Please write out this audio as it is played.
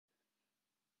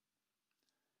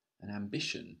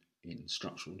ambition in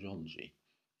structural geology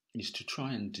is to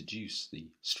try and deduce the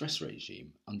stress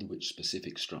regime under which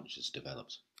specific structures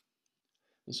developed.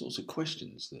 The sorts of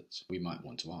questions that we might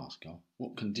want to ask are,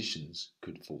 what conditions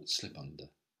could faults slip under?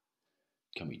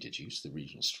 Can we deduce the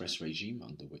regional stress regime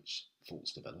under which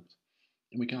faults developed?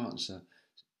 And we can answer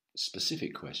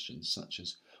specific questions such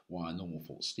as, why are normal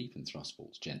faults steep and thrust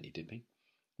faults gently dipping?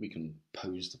 We can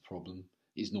pose the problem,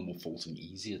 is normal faulting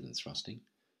easier than thrusting?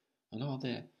 And are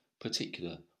there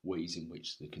particular ways in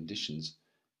which the conditions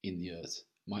in the earth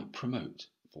might promote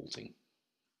faulting?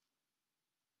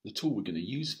 The tool we're going to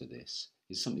use for this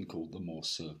is something called the Mohr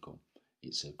circle.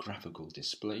 It's a graphical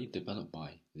display developed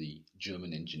by the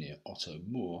German engineer Otto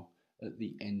Mohr at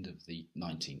the end of the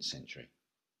 19th century.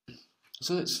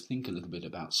 So let's think a little bit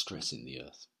about stress in the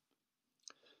earth.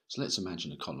 So let's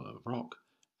imagine a column of rock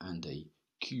and a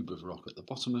cube of rock at the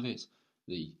bottom of it.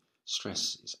 The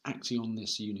stress is acting on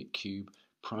this unit cube,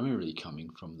 primarily coming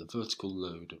from the vertical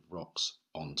load of rocks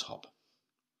on top.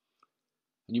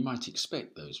 And you might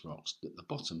expect those rocks at the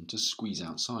bottom to squeeze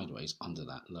out sideways under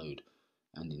that load,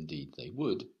 and indeed they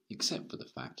would, except for the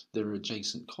fact there are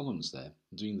adjacent columns there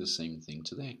doing the same thing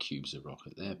to their cubes of rock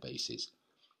at their bases,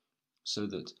 so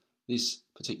that this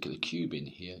particular cube in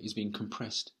here is being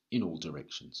compressed in all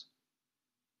directions.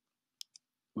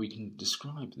 We can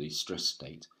describe the stress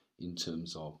state in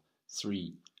terms of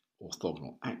three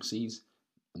orthogonal axes,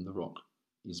 and the rock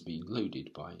is being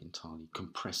loaded by entirely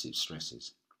compressive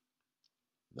stresses.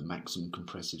 The maximum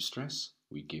compressive stress,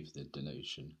 we give the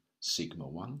denotation sigma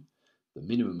 1, the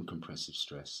minimum compressive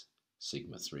stress,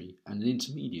 sigma 3, and an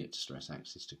intermediate stress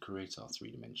axis to create our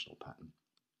three-dimensional pattern,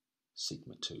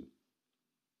 sigma 2.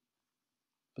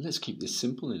 But let's keep this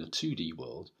simple in a 2D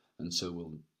world, and so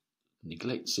we'll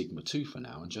neglect sigma 2 for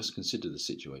now and just consider the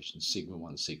situation sigma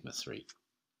 1, sigma 3.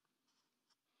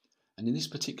 And in this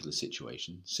particular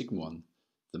situation, sigma 1,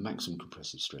 the maximum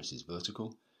compressive stress is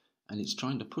vertical, and it's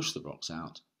trying to push the rocks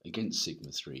out against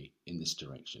sigma 3 in this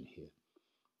direction here.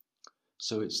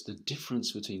 So it's the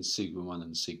difference between sigma 1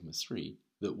 and sigma 3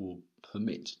 that will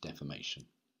permit deformation.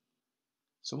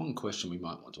 So one question we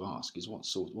might want to ask is what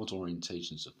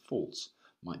orientations of faults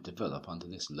might develop under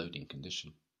this loading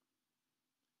condition.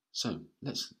 So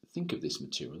let's think of this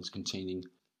material as containing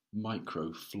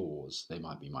micro flaws. They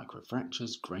might be micro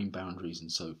fractures, grain boundaries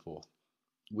and so forth,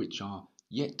 which are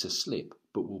yet to slip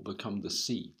but will become the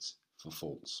seeds for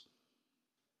faults.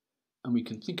 And we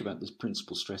can think about this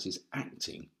principal stresses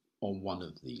acting on one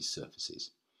of these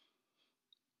surfaces.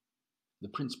 The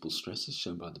principal stresses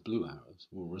shown by the blue arrows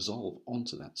will resolve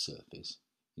onto that surface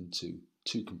into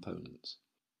two components: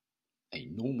 a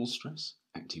normal stress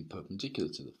acting perpendicular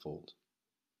to the fault,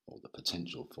 or the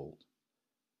potential fault,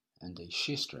 and a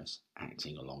shear stress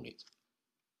acting along it.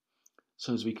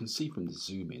 So as we can see from the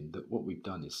zoom in, that what we've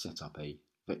done is set up a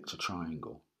vector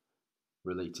triangle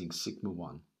relating sigma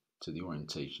 1 to the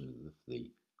orientation of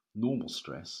the normal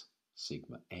stress,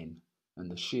 sigma n, and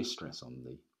the shear stress on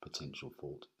the potential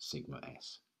fault, sigma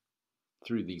s,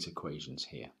 through these equations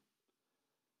here.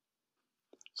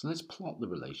 So let's plot the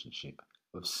relationship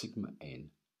of sigma n,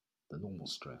 the normal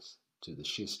stress, to the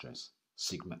shear stress,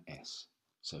 sigma s.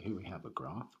 So here we have a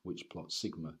graph which plots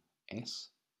sigma s,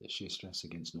 the shear stress,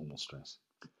 against normal stress.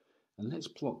 And let's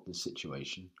plot the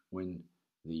situation when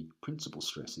the principal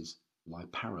stresses lie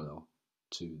parallel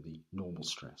to the normal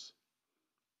stress.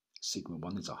 Sigma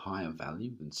 1 is a higher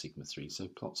value than sigma 3, so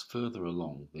plots further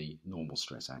along the normal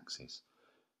stress axis.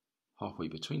 Halfway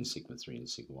between sigma 3 and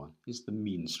sigma 1 is the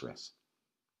mean stress.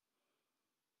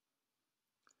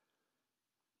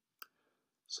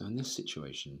 So in this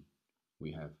situation,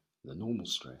 we have the normal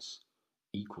stress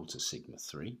equal to sigma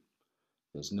 3.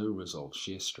 There's no resolved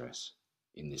shear stress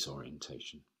in this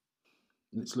orientation.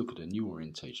 Let's look at a new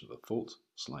orientation of a fault,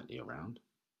 slightly around,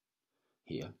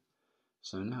 here.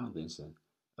 So now there's an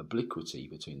obliquity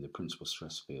between the principal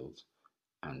stress field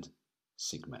and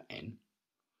sigma n.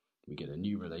 We get a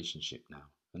new relationship now,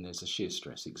 and there's a shear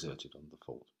stress exerted on the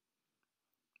fault.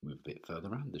 Move a bit further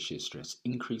around, the shear stress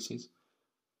increases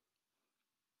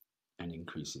and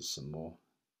increases some more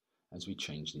as we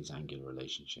change these angular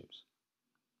relationships.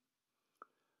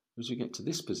 As we get to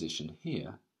this position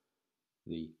here,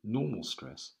 the normal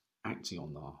stress acting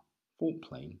on our fault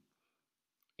plane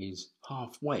is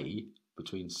halfway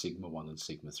between sigma 1 and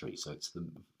sigma 3, so it's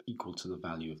equal to the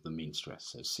value of the mean stress.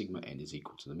 So sigma n is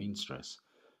equal to the mean stress,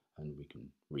 and we can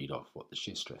read off what the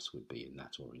shear stress would be in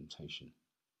that orientation.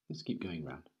 Let's keep going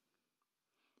round.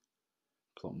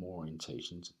 Plot more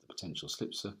orientations of the potential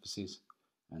slip surfaces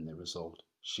and their resolved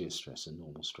shear stress and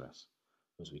normal stress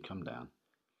as we come down,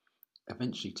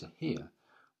 eventually to here,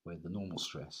 where the normal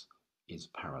stress is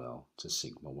parallel to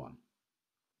sigma 1.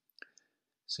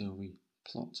 So we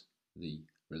plot the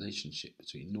relationship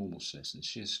between normal stress and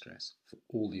shear stress for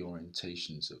all the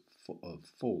orientations of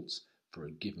faults for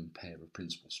a given pair of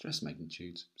principal stress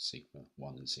magnitudes, sigma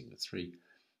 1 and sigma 3.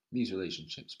 These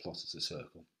relationships plot as a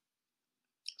circle.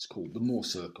 It's called the Mohr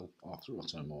circle after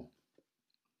Otto Mohr.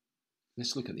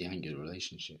 Let's look at the angular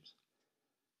relationships,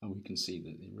 and we can see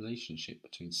that the relationship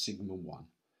between sigma 1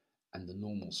 and the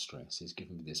normal stress is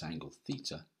given with this angle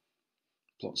theta,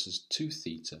 plots as 2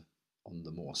 theta on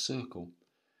the Mohr circle,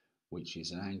 which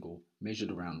is an angle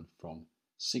measured around from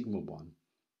sigma 1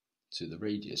 to the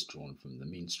radius drawn from the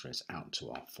mean stress out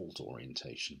to our fault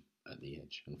orientation at the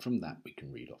edge. And from that we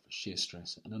can read off a shear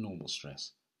stress and a normal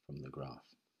stress from the graph.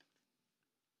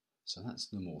 So that's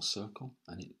the Mohr circle,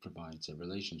 and it provides a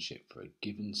relationship for a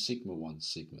given sigma 1,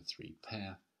 sigma 3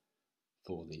 pair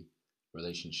for the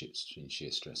relationships between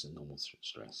shear stress and normal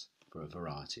stress for a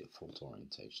variety of fault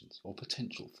orientations or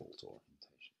potential fault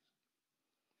orientations.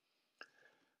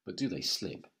 But do they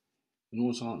slip? In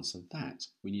order to answer that,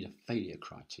 we need a failure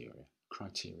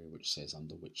criteria which says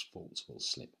under which faults will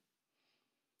slip.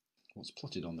 What's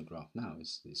plotted on the graph now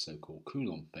is the so-called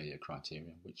Coulomb failure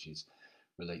criteria, which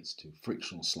relates to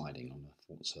frictional sliding on a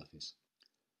fault surface.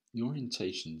 The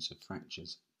orientations of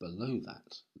fractures below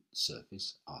that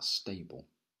surface are stable.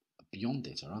 Beyond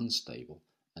it are unstable,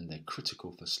 and they're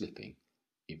critical for slipping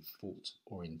if fault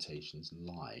orientations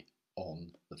lie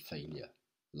on the failure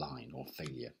line or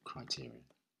failure criterion.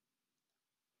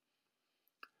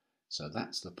 So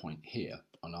that's the point here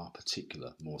on our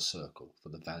particular Mohr circle for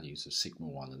the values of sigma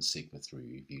 1 and sigma 3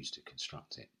 we've used to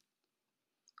construct it.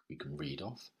 We can read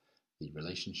off the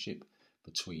relationship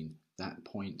between that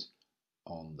point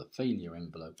on the failure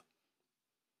envelope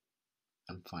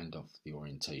and find off the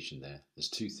orientation there as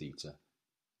 2 theta.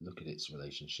 Look at its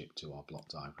relationship to our block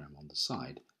diagram on the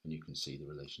side, and you can see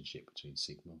the relationship between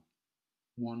sigma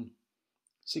 1,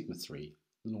 sigma 3,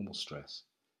 the normal stress,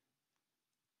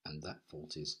 and that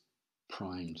fault is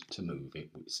primed to move,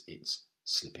 it's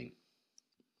slipping.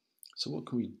 So what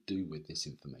can we do with this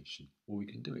information? Well, we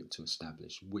can do it to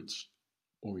establish which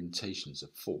orientations of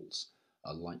faults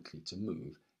are likely to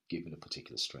move given a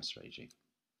particular stress regime.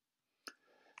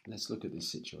 Let's look at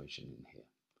this situation in here.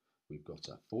 We've got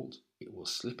a fault. It will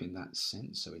slip in that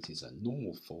sense, so it is a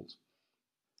normal fault.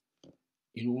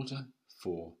 In order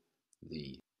for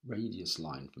the radius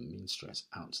line from mean stress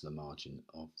out to the margin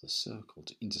of the circle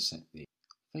to intersect the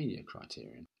failure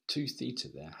criterion, 2 theta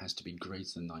there has to be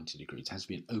greater than 90 degrees. It has to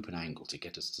be an open angle to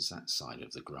get us to that side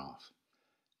of the graph.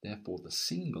 Therefore, the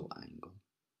single angle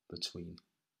between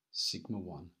sigma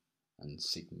 1 and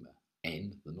sigma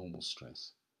n, the normal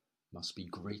stress, must be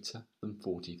greater than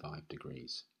 45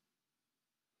 degrees.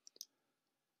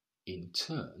 In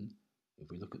turn, if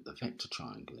we look at the vector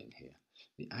triangle in here,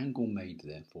 the angle made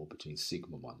therefore between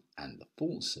sigma 1 and the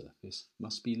fault surface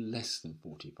must be less than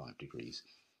 45 degrees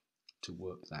to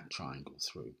work that triangle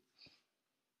through.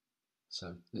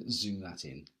 So let's zoom that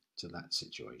in to that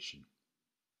situation.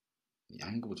 The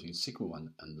angle between sigma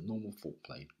 1 and the normal fault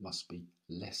plane must be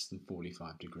less than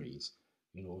 45 degrees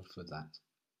in order for that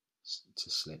to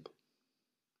slip.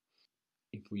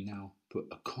 If we now put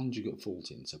a conjugate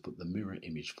fault in, so put the mirror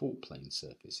image fault plane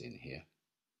surface in here,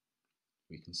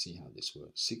 we can see how this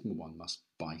works. Sigma 1 must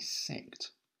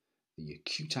bisect the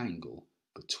acute angle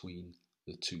between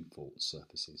the 2 fault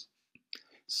surfaces.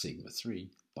 Sigma 3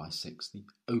 bisects the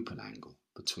open angle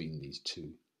between these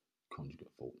 2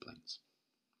 conjugate fault planes.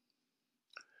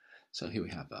 So here we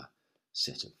have a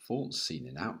set of faults seen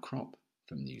in outcrop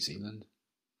from New Zealand.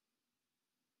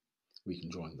 We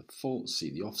can draw in the faults, see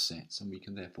the offsets, and we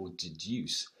can therefore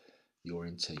deduce the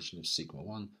orientation of sigma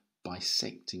 1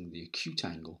 bisecting the acute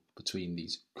angle between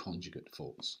these conjugate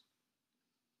faults.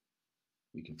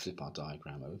 We can flip our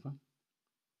diagram over.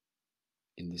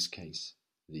 In this case,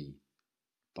 the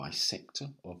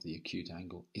bisector of the acute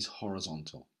angle is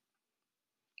horizontal.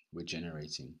 We're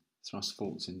generating thrust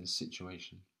faults in this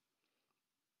situation.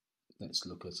 Let's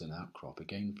look at an outcrop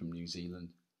again from New Zealand.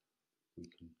 We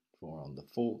can draw on the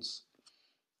faults,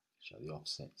 show the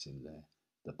offsets in there.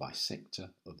 The bisector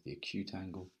of the acute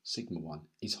angle, sigma 1,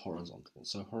 is horizontal.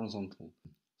 So horizontal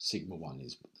sigma 1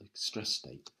 is the stress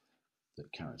state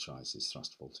that characterises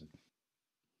thrust faulting.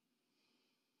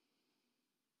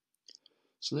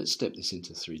 So let's step this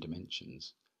into 3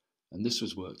 dimensions, and this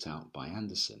was worked out by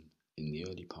Anderson in the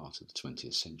early part of the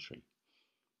 20th century,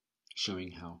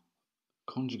 showing how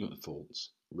conjugate faults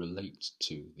relate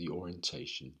to the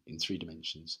orientation in 3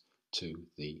 dimensions to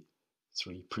the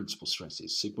 3 principal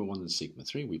stresses, sigma 1 and sigma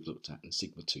 3 we've looked at, and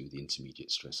sigma 2, the intermediate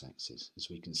stress axis, as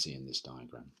we can see in this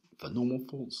diagram. For normal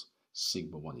faults,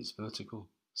 sigma 1 is vertical,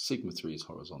 sigma 3 is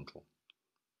horizontal.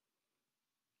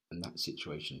 And that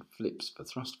situation flips for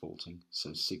thrust faulting,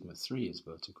 so sigma 3 is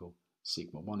vertical,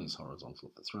 sigma 1 is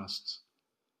horizontal for thrusts.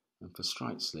 And for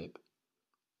strike slip,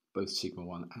 both sigma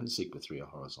 1 and sigma 3 are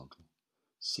horizontal.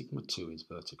 Sigma 2 is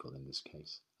vertical in this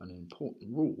case. And an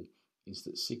important rule is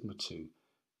that sigma 2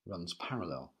 runs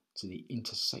parallel to the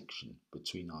intersection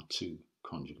between our two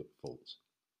conjugate faults.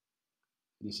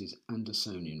 This is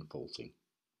Andersonian faulting.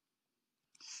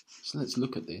 So let's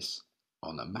look at this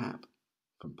on a map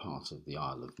from part of the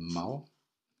Isle of Mohr.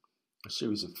 A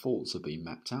series of faults have been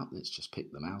mapped out. Let's just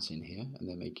pick them out in here, and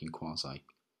they're making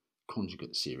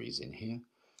quasi-conjugate series in here.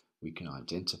 We can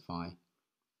identify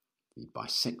the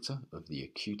bisector of the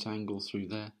acute angle through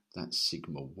there. That's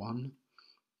sigma 1.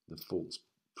 The faults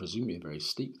presumably are very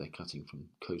steep. They're cutting from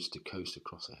coast to coast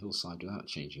across a hillside without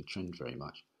changing trend very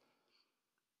much.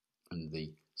 And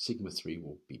the sigma 3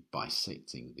 will be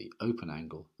bisecting the open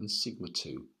angle, and sigma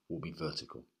 2 will be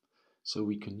vertical. So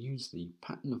we can use the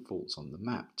pattern of faults on the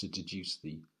map to deduce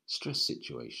the stress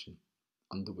situation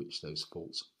under which those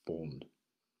faults formed.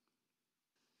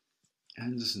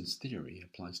 Anderson's theory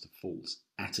applies to faults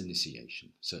at initiation,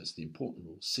 so it's the important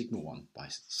rule: sigma 1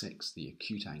 bisects the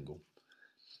acute angle.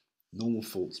 Normal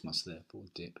faults must therefore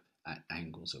dip at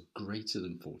angles of greater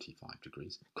than 45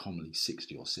 degrees, commonly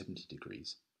 60 or 70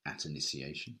 degrees, at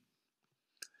initiation.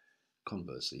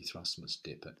 Conversely, thrust must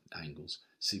dip at angles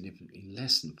significantly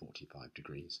less than 45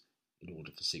 degrees in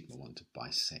order for sigma 1 to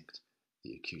bisect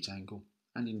the acute angle,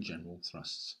 and in general,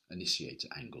 thrusts initiate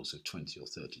at angles of 20 or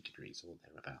 30 degrees or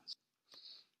thereabouts.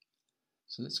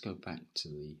 So let's go back to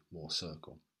the Mohr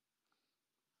circle.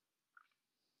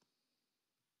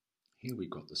 Here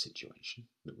we've got the situation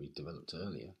that we developed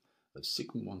earlier of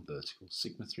sigma 1 vertical,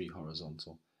 sigma 3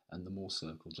 horizontal, and the Mohr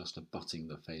circle just abutting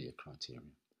the failure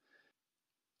criterion.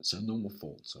 So normal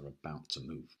faults are about to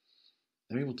move.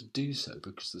 They're able to do so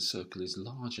because the circle is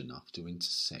large enough to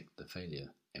intersect the failure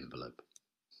envelope.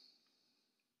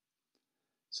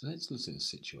 So let's look at a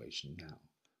situation now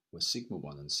where sigma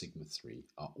 1 and sigma 3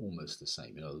 are almost the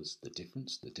same. In other words, the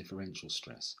differential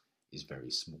stress, is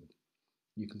very small.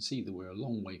 You can see that we're a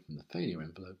long way from the failure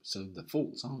envelope, so the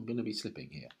faults aren't going to be slipping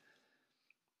here.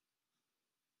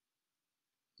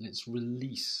 Let's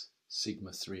release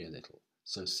sigma 3 a little.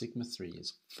 So sigma 3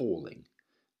 is falling.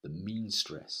 The mean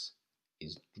stress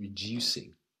is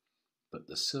reducing, but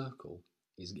the circle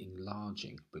is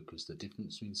enlarging because the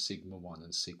difference between sigma 1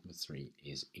 and sigma 3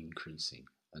 is increasing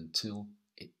until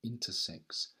it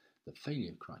intersects the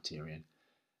failure criterion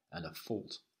and a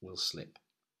fault will slip.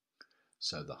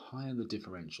 So the higher the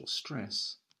differential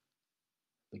stress,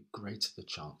 the greater the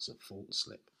chance of fault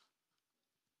slip.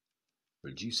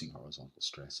 Reducing horizontal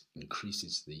stress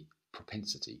increases the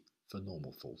propensity for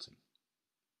normal faulting.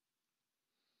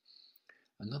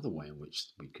 Another way in which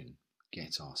we can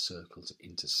get our circle to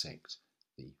intersect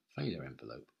the failure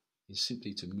envelope is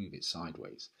simply to move it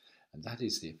sideways, and that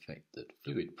is the effect that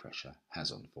fluid pressure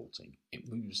has on faulting.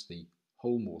 It moves the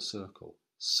whole Mohr circle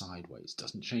sideways,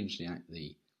 doesn't change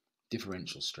the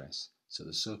differential stress, so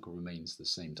the circle remains the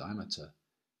same diameter,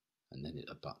 and then it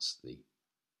abuts the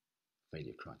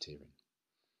failure criterion.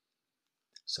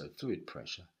 So fluid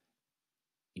pressure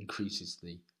increases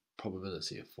the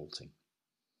probability of faulting.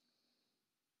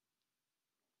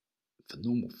 For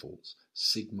normal faults,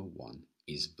 sigma 1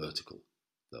 is vertical.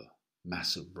 The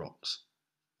mass of rocks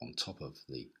on top of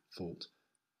the fault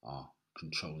are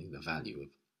controlling the value of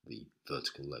the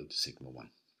vertical load sigma 1.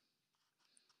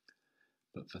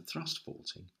 But for thrust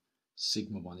faulting,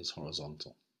 sigma 1 is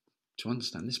horizontal. To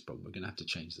understand this problem, we're going to have to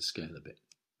change the scale a bit.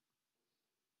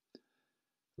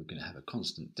 We're going to have a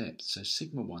constant depth, so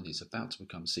sigma 1 is about to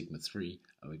become sigma 3,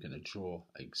 and we're going to draw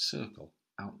a circle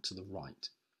out to the right,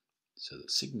 so that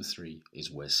sigma 3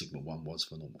 is where sigma 1 was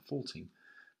for normal faulting,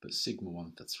 but sigma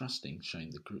 1 for thrusting,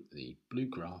 showing the blue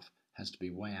graph, has to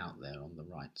be way out there on the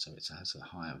right, so it has a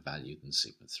higher value than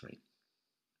sigma 3.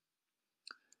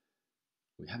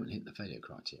 We haven't hit the failure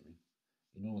criterion.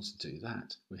 In order to do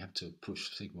that, we have to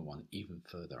push sigma 1 even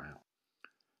further out.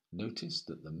 Notice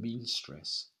that the mean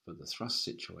stress for the thrust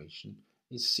situation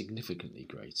is significantly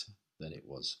greater than it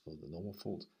was for the normal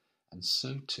fault, and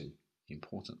so too,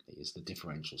 importantly, is the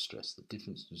differential stress. The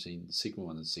difference between sigma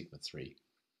 1 and sigma 3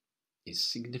 is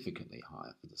significantly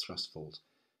higher for the thrust fault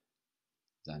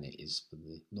than it is for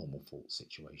the normal fault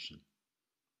situation.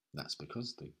 That's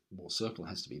because the Mohr circle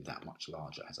has to be that much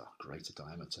larger, has a greater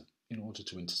diameter, in order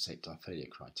to intersect our failure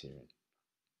criterion.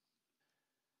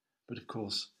 But of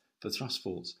course, for thrust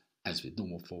faults, as with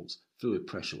normal faults, fluid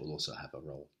pressure will also have a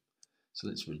role. So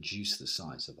let's reduce the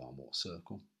size of our Mohr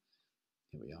circle.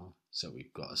 Here we are. So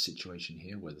we've got a situation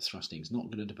here where the thrusting is not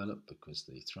going to develop because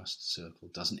the thrust circle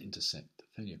doesn't intersect the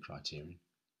failure criterion.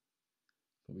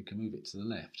 But we can move it to the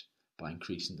left by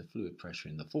increasing the fluid pressure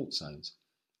in the fault zones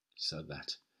so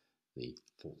that the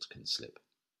fault can slip.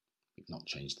 We've not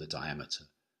changed the diameter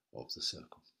of the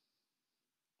circle.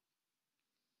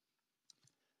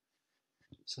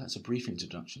 So that's a brief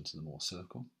introduction to the Mohr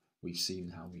circle. We've seen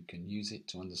how we can use it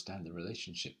to understand the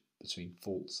relationship between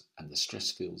faults and the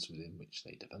stress fields within which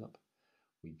they develop.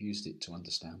 We've used it to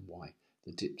understand why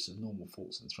the dips of normal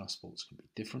faults and thrust faults can be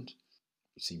different.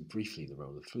 We've seen briefly the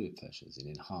role of fluid pressures in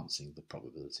enhancing the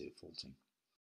probability of faulting.